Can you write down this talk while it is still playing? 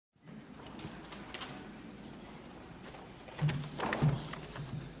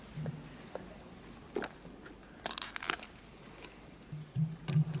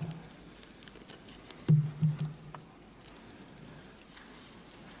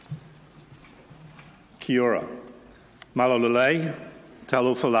Kia ora. Malololei,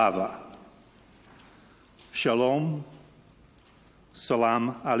 talofalava. Shalom,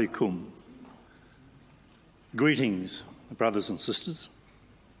 salam alaikum. Greetings, brothers and sisters.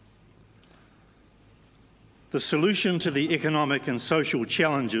 The solution to the economic and social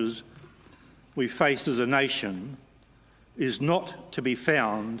challenges we face as a nation is not to be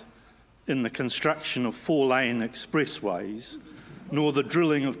found in the construction of four-lane expressways, nor the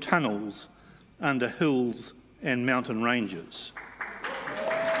drilling of tunnels under hills and mountain ranges.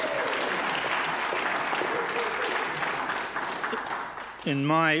 In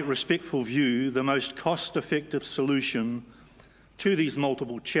my respectful view, the most cost-effective solution to these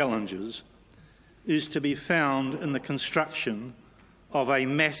multiple challenges is to be found in the construction of a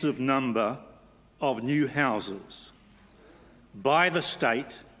massive number of new houses by the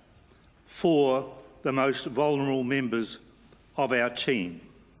state for the most vulnerable members of our team,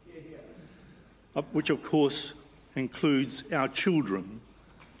 which of course includes our children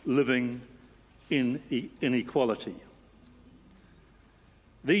living in inequality.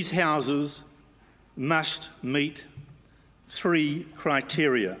 These houses must meet three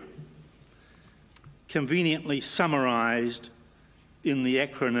criteria, conveniently summarised in the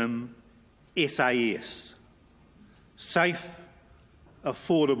acronym SAS: safe,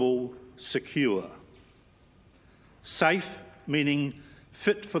 affordable, secure. Safe meaning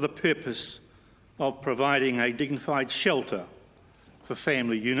fit for the purpose of providing a dignified shelter for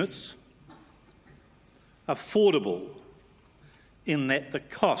family units. Affordable in that the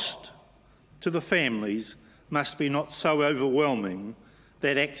cost to the families must be not so overwhelming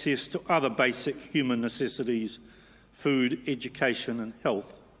that access to other basic human necessities, food, education and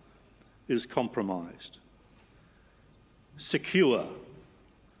health, is compromised. Secure.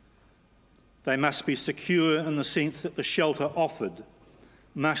 They must be secure in the sense that the shelter offered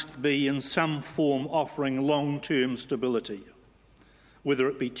must be in some form offering long-term stability, whether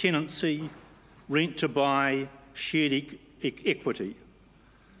it be tenancy, rent to buy, shared equity.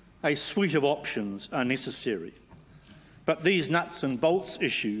 A suite of options are necessary, but these nuts and bolts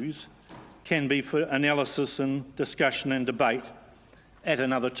issues can be for analysis and discussion and debate at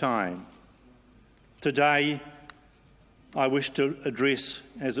another time. Today, I wish to address,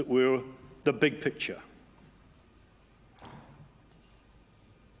 as it were, the big picture.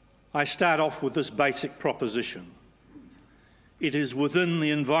 I start off with this basic proposition. It is within the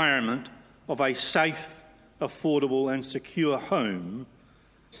environment of a safe, affordable and secure home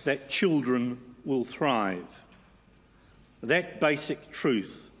that children will thrive. That basic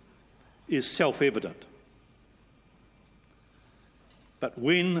truth is self-evident. But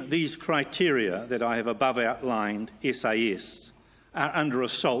when these criteria that I have above outlined, SAS, are under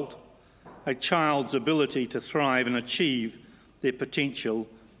assault, a child's ability to thrive and achieve their potential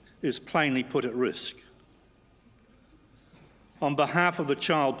is plainly put at risk. On behalf of the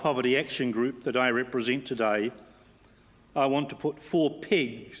Child Poverty Action Group that I represent today, I want to put 4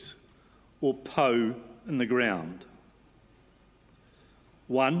 pegs or PO in the ground.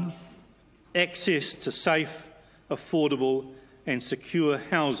 1, access to safe, affordable and secure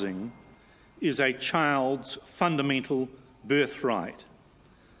housing is a child's fundamental birthright,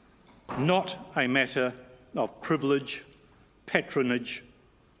 not a matter of privilege, patronage,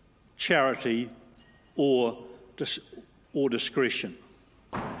 charity or discretion.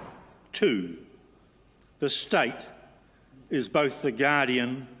 2, the state is both the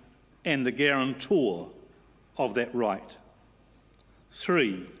guardian and the guarantor of that right.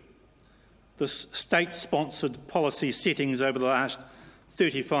 3, the state-sponsored policy settings over the last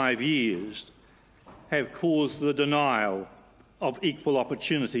 35 years have caused the denial of equal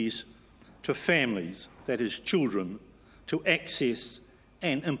opportunities to families, that is children, to access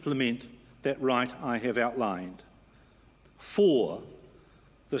and implement that right I have outlined. 4,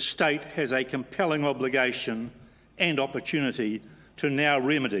 the state has a compelling obligation and opportunity to now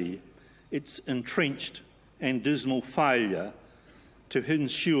remedy its entrenched and dismal failure to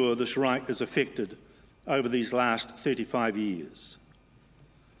ensure this right is effected over these last 35 years.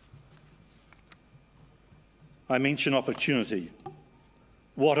 I mention opportunity.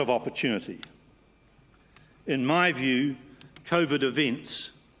 What of opportunity? In my view, COVID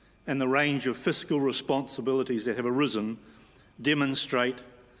events and the range of fiscal responsibilities that have arisen demonstrate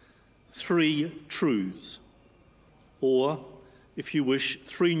 3 truths, or, if you wish,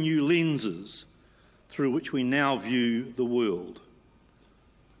 3 new lenses through which we now view the world.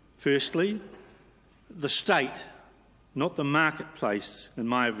 Firstly, the state, not the marketplace, in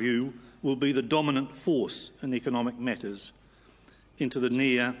my view, will be the dominant force in economic matters into the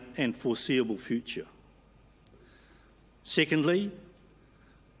near and foreseeable future. Secondly,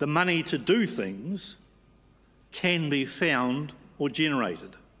 the money to do things can be found or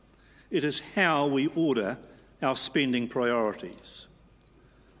generated. It is how we order our spending priorities.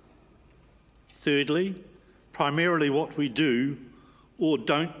 Thirdly, primarily what we do or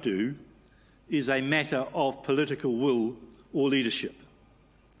don't do is a matter of political will or leadership.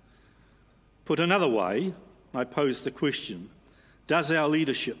 Put another way, I pose the question, does our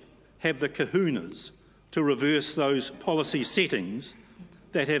leadership have the kahunas to reverse those policy settings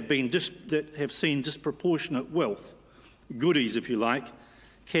that have seen disproportionate wealth, goodies if you like,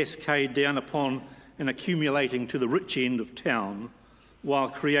 cascade down upon and accumulating to the rich end of town, while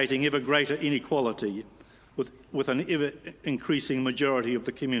creating ever greater inequality with an ever-increasing majority of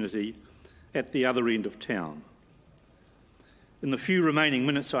the community at the other end of town? In the few remaining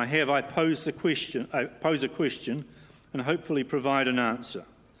minutes I have, I pose a question and hopefully provide an answer.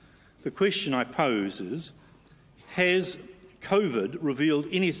 The question I pose is, has COVID revealed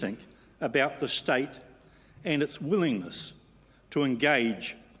anything about the state and its willingness to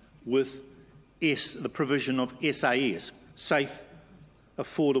engage with the provision of SAS, safe,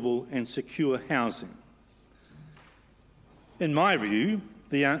 affordable and secure housing? In my view,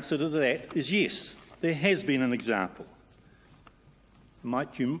 the answer to that is yes. There has been an example.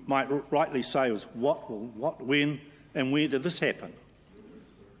 You might rightly say, what, when and where did this happen?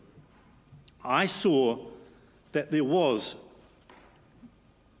 I saw that there was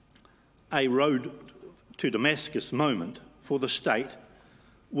a road to Damascus moment for the state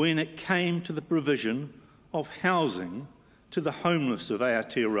when it came to the provision of housing to the homeless of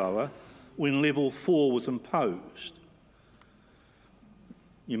Aotearoa when level 4 was imposed.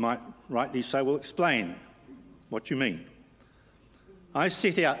 You might rightly say, well, explain what you mean. I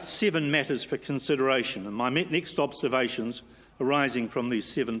set out 7 matters for consideration, and my next observations arising from these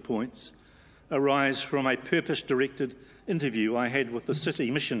 7 points arise from a purpose-directed interview I had with the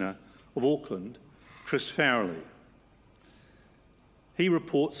City Missioner of Auckland, Chris Farrelly. He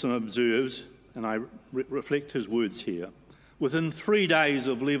reports and observes, and I reflect his words here, within 3 days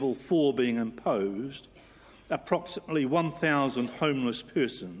of level 4 being imposed, approximately 1,000 homeless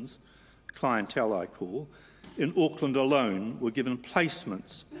persons, clientele I call, in Auckland alone were given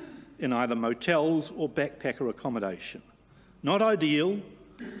placements in either motels or backpacker accommodation. Not ideal,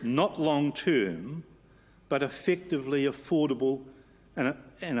 not long-term, but effectively affordable and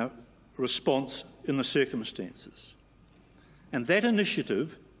a response in the circumstances. And that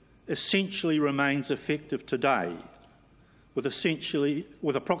initiative essentially remains effective today, with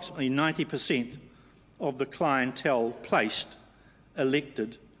approximately 90% of the clientele placed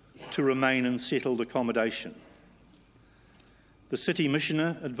elected to remain in settled accommodation. The City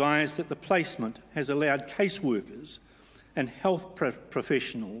Missioner advised that the placement has allowed caseworkers and health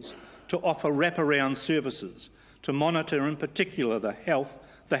professionals to offer wraparound services to monitor in particular the health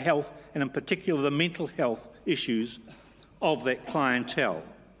and in particular the mental health issues of that clientele.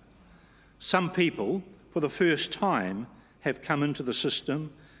 Some people, for the first time, have come into the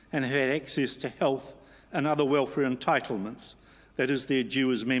system and have had access to health and other welfare entitlements that is their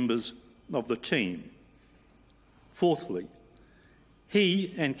due as members of the team. Fourthly,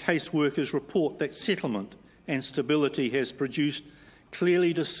 he and caseworkers report that settlement and stability has produced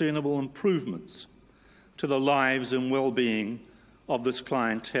clearly discernible improvements to the lives and well-being of this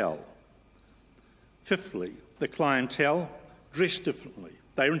clientele. Fifthly, the clientele dress differently,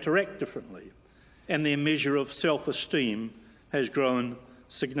 they interact differently, and their measure of self-esteem has grown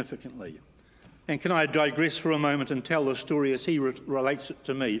significantly. And can I digress for a moment and tell the story as he relates it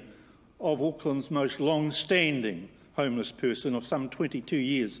to me of Auckland's most long-standing homeless person of some 22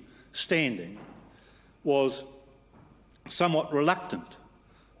 years standing, was somewhat reluctant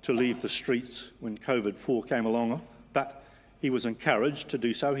to leave the streets when COVID-4 came along, but he was encouraged to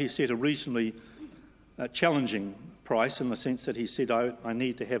do so. He set a reasonably challenging price in the sense that he said, I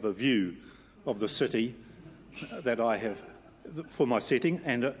need to have a view of the city that I have for my setting,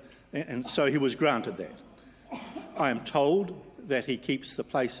 and so he was granted that. I am told that he keeps the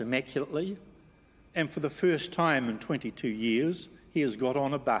place immaculately, and for the first time in 22 years, he has got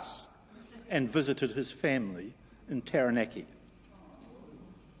on a bus and visited his family in Taranaki.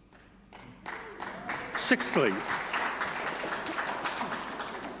 Sixthly,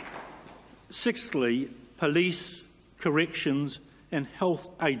 police, corrections and health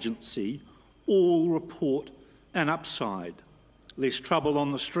agency all report an upside. Less trouble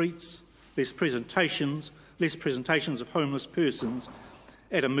on the streets, less presentations of homeless persons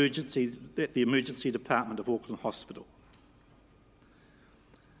at the emergency department of Auckland Hospital.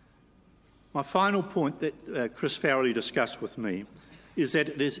 My final point that Chris Farrelly discussed with me is that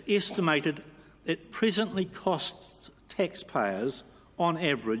it is estimated it presently costs taxpayers, on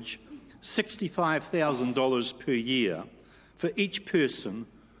average, $65,000 per year for each person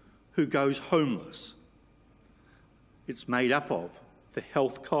who goes homeless. It's made up of the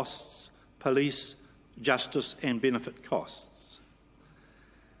health costs, police, justice and benefit costs,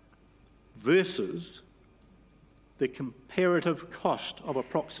 versus the comparative cost of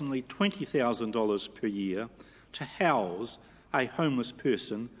approximately $20,000 per year to house a homeless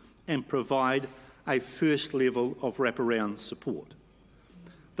person and provide a first level of wraparound support.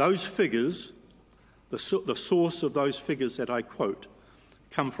 Those figures, the source of those figures that I quote,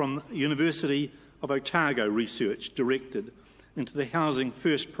 come from the University of Otago research directed into the Housing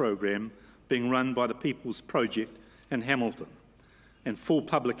First program being run by the People's Project in Hamilton, and full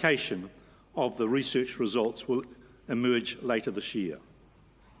publication of the research results will emerge later this year.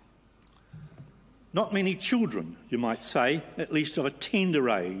 Not many children, you might say, at least of a tender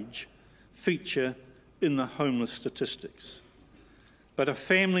age, feature in the homeless statistics. But a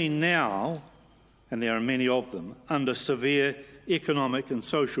family now, and there are many of them, under severe economic and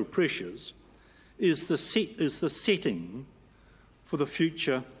social pressures, is the setting for the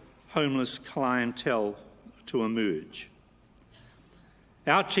future homeless clientele to emerge.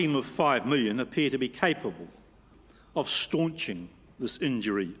 Our team of 5 million appear to be capable of staunching this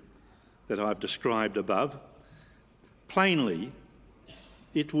injury that I've described above. Plainly,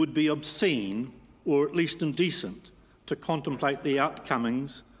 it would be obscene, or at least indecent, to contemplate the outcome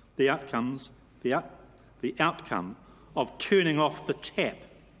of turning off the tap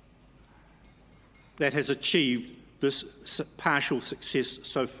that has achieved this partial success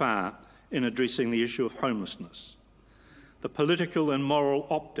so far in addressing the issue of homelessness. The political and moral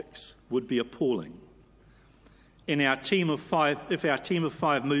optics would be appalling. If our team of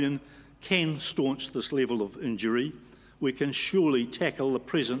 5 million can staunch this level of injury, we can surely tackle the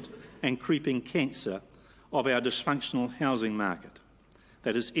present and creeping cancer of our dysfunctional housing market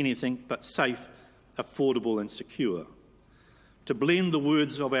that is anything but safe, affordable and secure. To blend the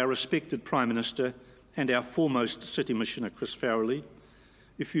words of our respected Prime Minister and our foremost City Missioner, Chris Farrelly,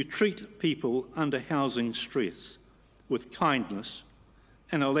 if you treat people under housing stress with kindness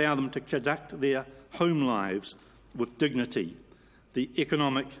and allow them to conduct their home lives with dignity, the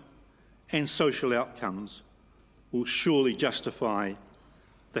economic and social outcomes will surely justify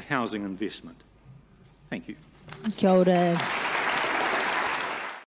the housing investment. Thank you. Kia ora.